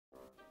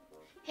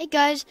Hey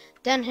guys,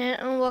 Dan here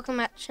and welcome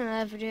back to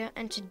another video,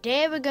 and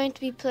today we're going to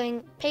be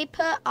playing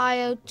Paper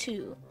IO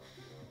 2.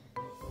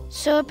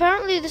 So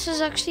apparently this is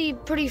actually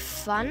pretty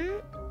fun.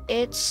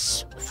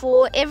 It's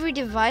for every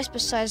device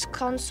besides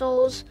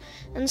consoles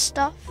and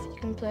stuff. You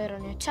can play it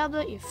on your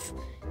tablet, your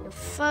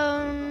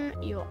phone,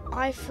 your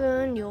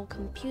iPhone, your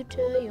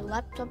computer, your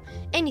laptop,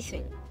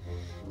 anything.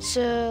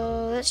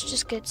 So let's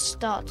just get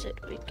started.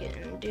 We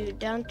can do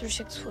down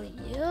 36 for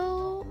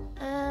you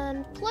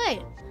and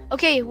play.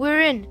 Okay,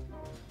 we're in.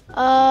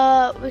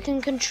 We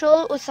can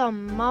control it with our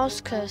mouse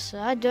cursor.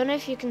 I don't know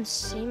if you can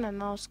see my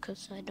mouse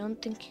cursor. I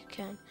don't think you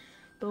can.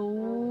 But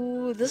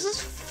ooh, this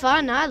is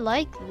fun. I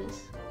like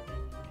this.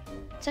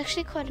 It's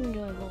actually quite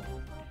enjoyable.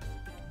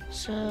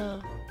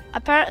 So,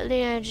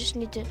 apparently I just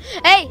need to...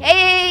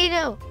 Hey,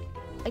 no!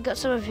 I got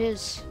some of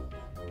his.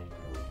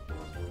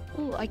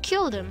 Ooh, I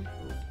killed him.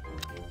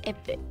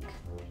 Epic.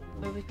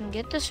 But we can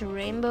get this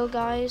rainbow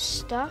guy's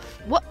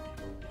stuff. What?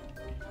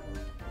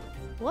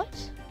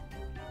 What?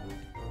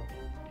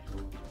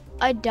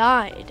 I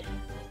died.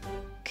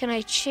 Can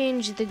I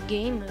change the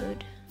game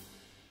mode?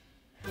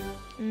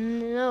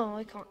 No,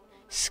 I can't.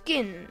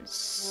 Skins.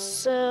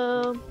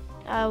 So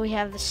we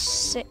have the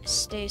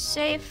stay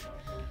safe.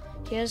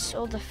 Here's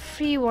all the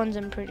free ones,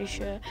 I'm pretty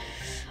sure.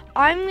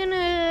 I'm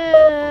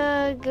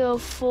gonna go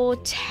for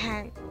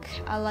tank.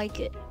 I like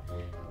it.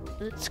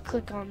 Let's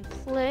click on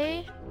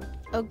play.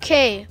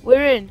 Okay,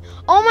 we're in.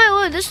 Oh my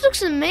word, this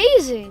looks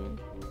amazing.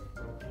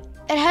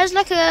 It has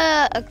like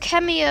a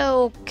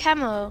camo.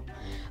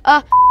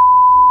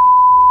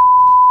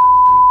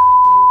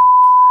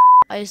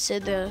 I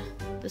said the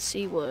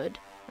C word.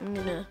 I'm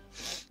gonna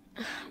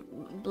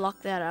block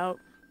that out.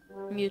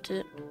 Mute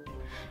it.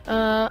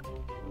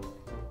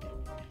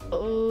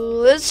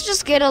 Let's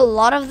just get a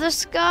lot of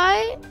this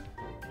guy.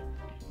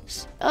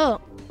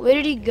 Oh, where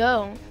did he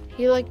go?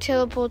 He like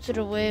teleported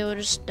away or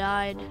just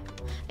died.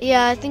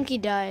 Yeah, I think he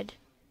died.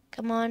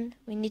 Come on,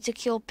 we need to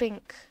kill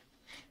Pink.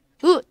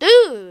 Ooh,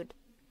 dude!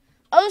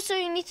 Oh, so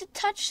you need to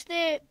touch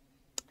the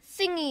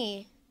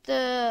thingy,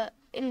 the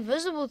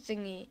invisible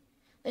thingy.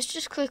 Let's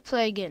just click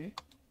play again.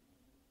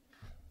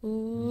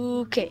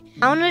 Okay,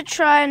 I want to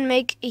try and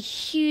make a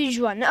huge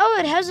one. Oh,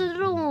 it has a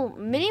little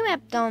mini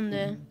map down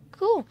there.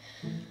 Cool.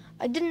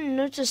 I didn't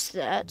notice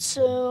that.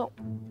 So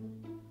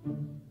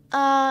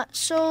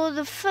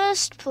the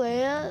first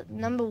player,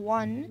 number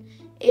 1,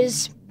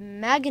 is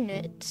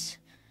Magnet.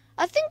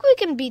 I think we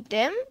can beat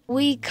them.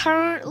 We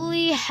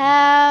currently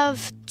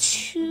have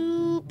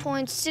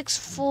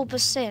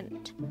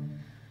 2.64%.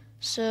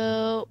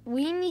 So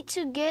we need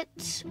to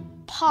get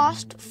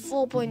past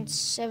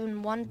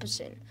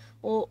 4.71%,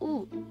 or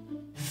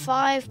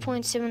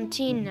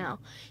 5.17 now.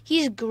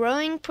 He's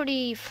growing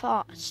pretty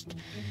fast,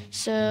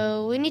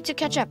 so we need to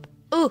catch up.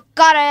 Ooh,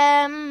 got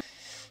him!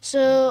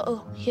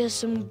 So, here's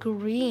some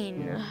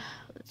green.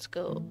 Let's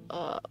go.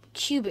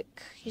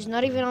 Cubic. He's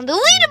not even on the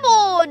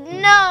leaderboard!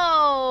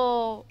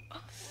 No!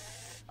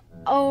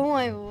 Oh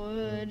my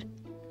word.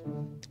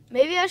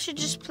 Maybe I should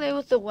just play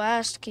with the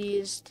WASD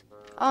keys.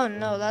 Oh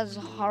no, that's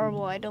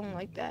horrible. I don't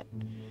like that.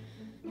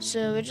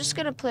 So we're just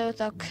gonna play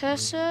with our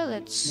cursor.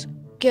 Let's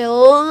get a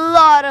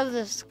lot of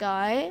this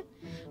guy.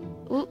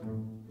 Ooh,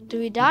 do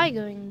we die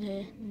going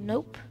there?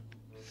 Nope.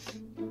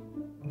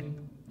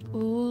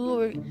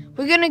 Ooh,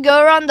 we're gonna go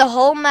around the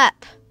whole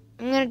map.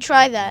 I'm gonna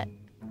try that.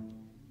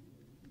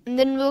 And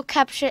then we'll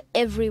capture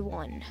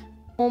everyone.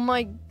 Oh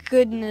my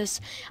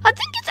goodness. I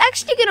think it's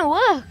actually gonna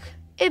work.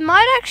 It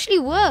might actually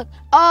work.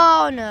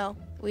 Oh no,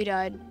 we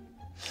died.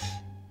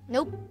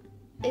 Nope.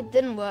 It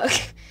didn't work.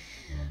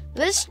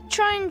 Let's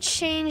try and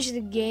change the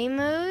game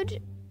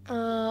mode.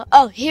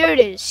 Oh, here it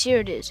is.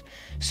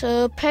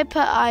 So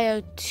Paper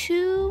IO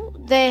 2,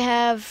 they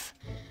have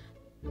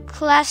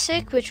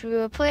classic, which we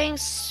were playing,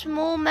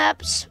 small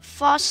maps,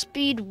 fast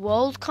speed,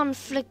 world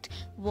conflict,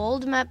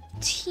 world map,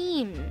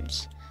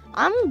 teams.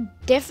 I'm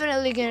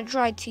definitely gonna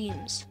try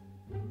teams.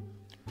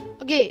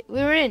 Okay,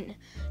 we're in.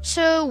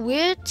 So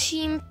we're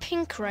Team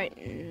Pink right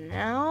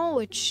now,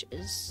 which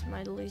is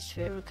my least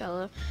favorite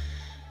color.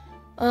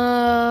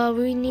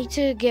 We need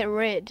to get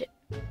red.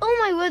 Oh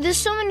my word, there's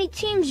so many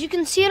teams. You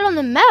can see it on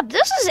the map.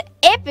 This is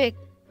epic.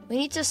 We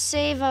need to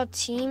save our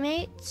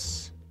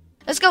teammates.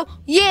 Let's go.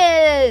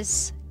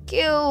 Yes!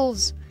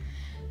 Kills.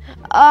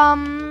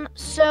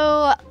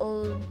 So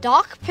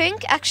Dark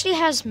Pink actually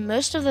has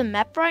most of the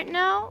map right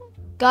now.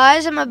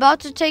 Guys, I'm about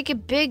to take a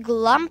big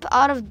lump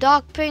out of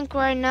Dark Pink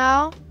right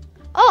now.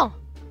 Oh,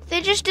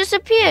 they just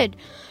disappeared.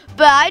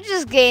 But I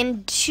just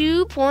gained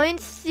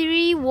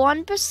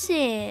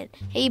 2.31%.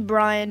 Hey,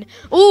 Brian.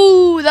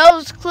 Ooh, that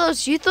was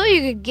close. You thought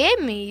you could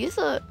get me. You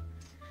thought...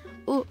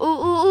 Ooh.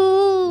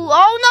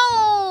 Oh,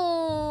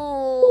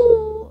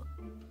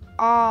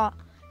 no.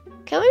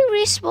 Can we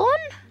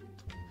respawn?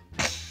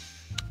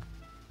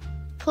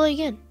 Play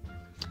again.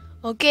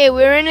 Okay,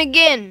 we're in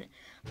again.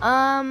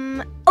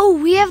 Oh,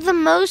 we have the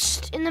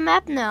most in the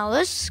map now.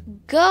 Let's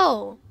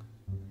go.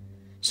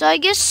 So I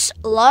guess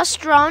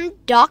last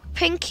round, Dark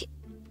Pink's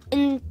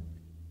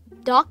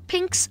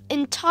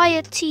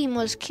entire team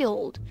was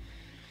killed.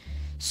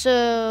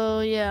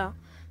 So yeah,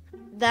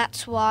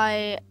 that's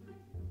why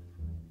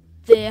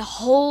the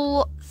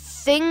whole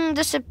thing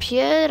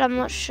disappeared. I'm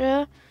not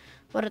sure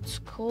what it's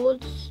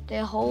called.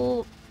 The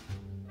whole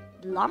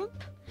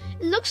lump.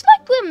 It looks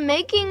like we're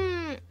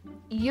making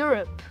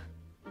Europe.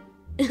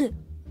 In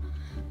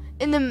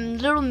the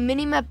little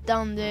mini map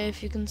down there,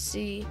 if you can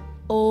see.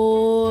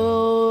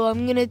 Oh,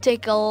 I'm gonna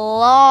take a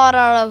lot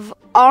out of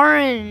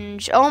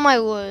orange. Oh my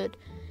word.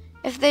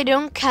 If they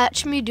don't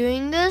catch me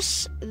doing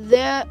this,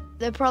 they're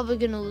probably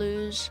gonna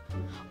lose.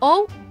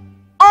 Oh!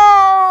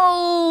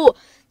 Oh!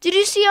 Did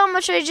you see how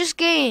much I just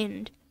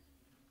gained?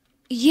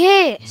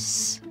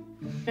 Yes.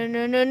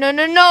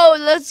 No.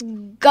 Let's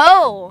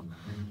go.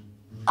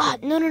 Ah,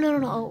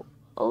 no.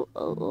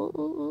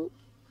 Oh.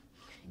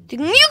 You're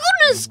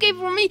gonna escape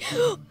from me.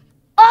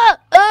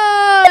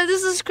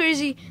 This is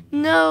crazy.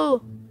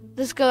 No.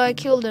 This guy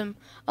killed him.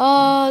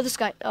 This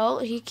guy. Oh,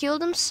 he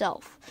killed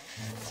himself.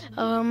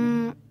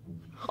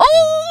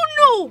 Oh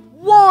no!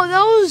 Whoa,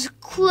 that was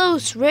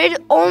close. Red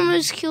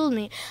almost killed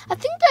me. I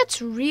think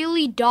that's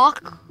really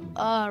dark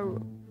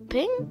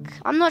pink.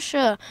 I'm not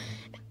sure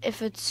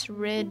if it's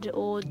red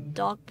or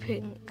dark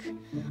pink.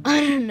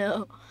 I don't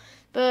know.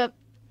 But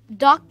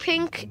dark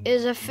pink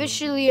is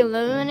officially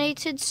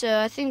eliminated, so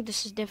I think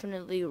this is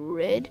definitely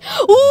red.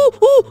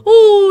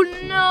 Ooh,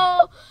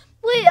 no.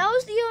 Wait, I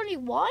was the only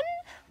one?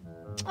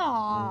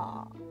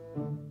 Aww.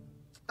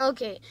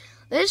 Okay,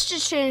 let's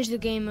just change the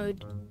game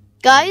mode.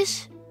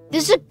 Guys,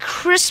 there's a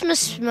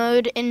Christmas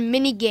mode in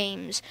mini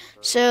games,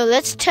 so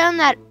let's turn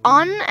that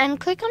on and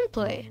click on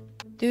play.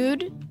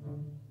 Dude,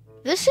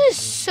 this is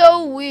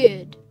so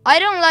weird. I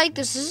don't like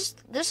this.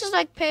 This is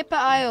like Paper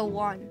IO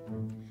 1.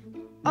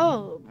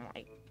 Oh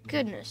my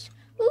goodness.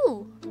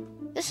 Ooh,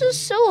 this is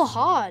so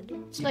hard.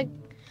 It's like,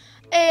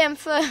 hey, I'm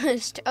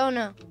first. Oh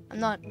no, I'm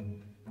not.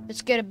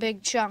 Let's get a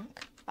big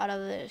chunk out of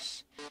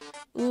this.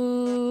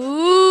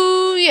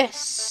 Ooh,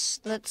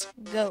 yes. Let's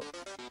go.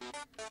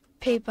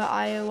 Paper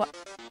IO.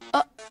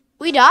 Oh,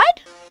 we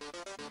died?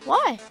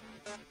 Why?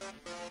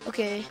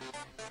 Okay.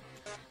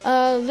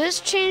 Let's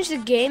change the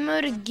game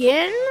mode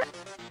again.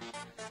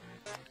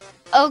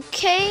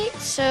 Okay,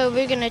 so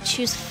we're gonna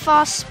choose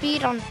fast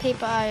speed on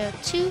Paper IO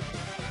 2.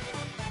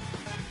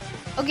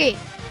 Okay,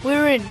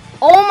 we're in.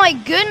 Oh my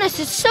goodness,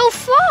 it's so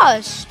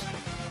fast.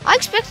 I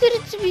expected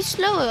it to be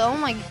slower. Oh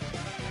my.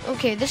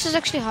 Okay, this is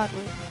actually hard.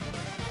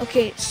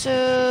 Okay,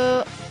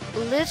 so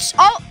let's.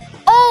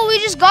 Oh, we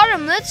just got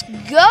him. Let's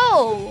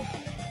go.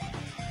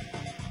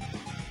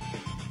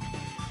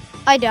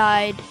 I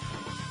died.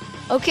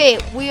 Okay,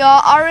 we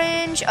are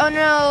orange. Oh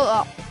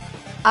no.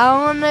 I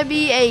wanna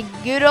be a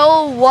good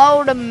old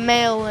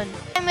watermelon.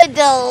 I'm a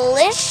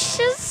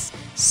delicious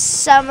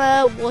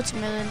summer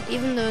watermelon,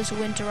 even though it's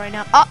winter right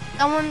now. Oh,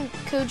 someone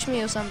coach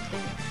me or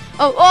something.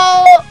 Ooh.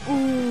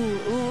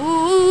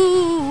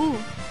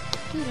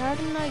 Dude, how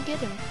didn't I get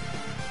him?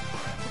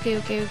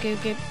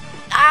 Okay.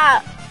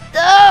 Ah!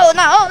 No.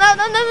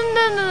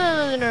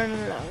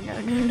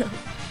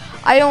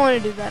 I don't want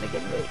to do that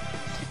again, wait.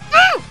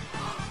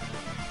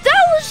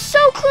 That was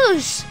so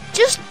close.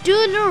 Just do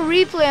a little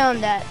replay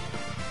on that.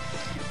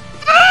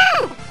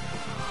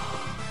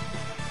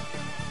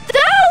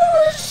 That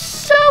was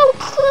so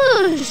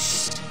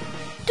close.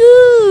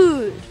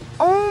 Dude.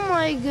 Oh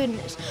my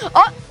goodness.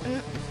 Oh.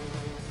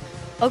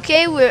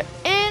 Okay, we're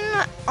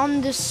in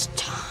on this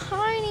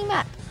tiny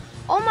map.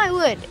 Oh my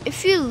word,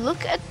 if you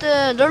look at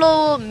the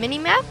little mini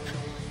map,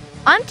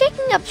 I'm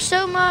taking up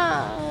so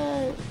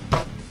much.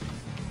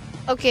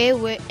 Okay,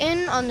 we're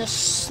in on the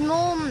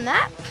small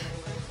map.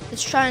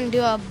 Let's try and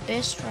do our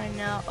best right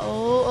now.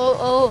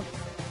 Oh.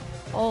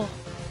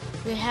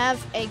 We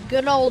have a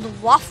good old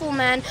waffle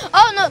man.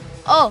 Oh no.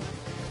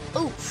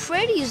 Oh,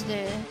 Freddy's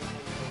there.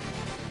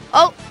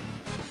 Oh.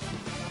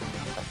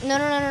 No.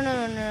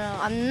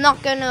 I'm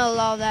not gonna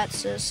allow that,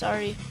 sis.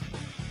 Sorry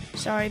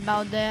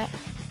about that.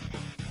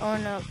 Oh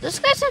no, this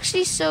guy's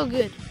actually so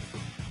good.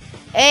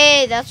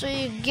 Hey, that's what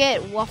you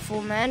get,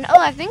 waffle man. Oh,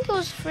 I think it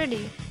was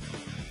Freddy.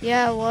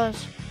 Yeah, it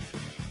was.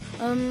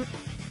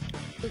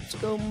 Let's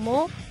go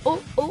more.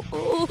 Oh. No.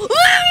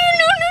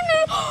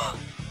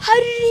 How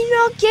did he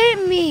not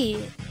get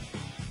me?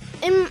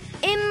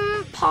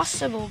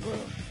 Impossible, bro.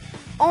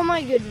 Oh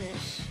my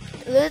goodness.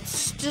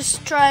 Let's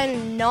just try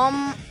and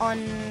nom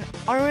on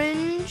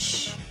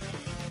orange.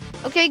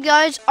 Okay,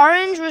 guys,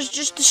 orange was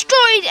just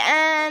destroyed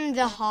and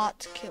the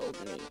heart killed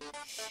me.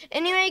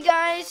 Anyway,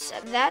 guys,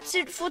 that's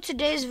it for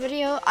today's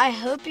video. I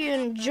hope you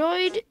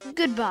enjoyed.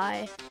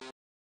 Goodbye.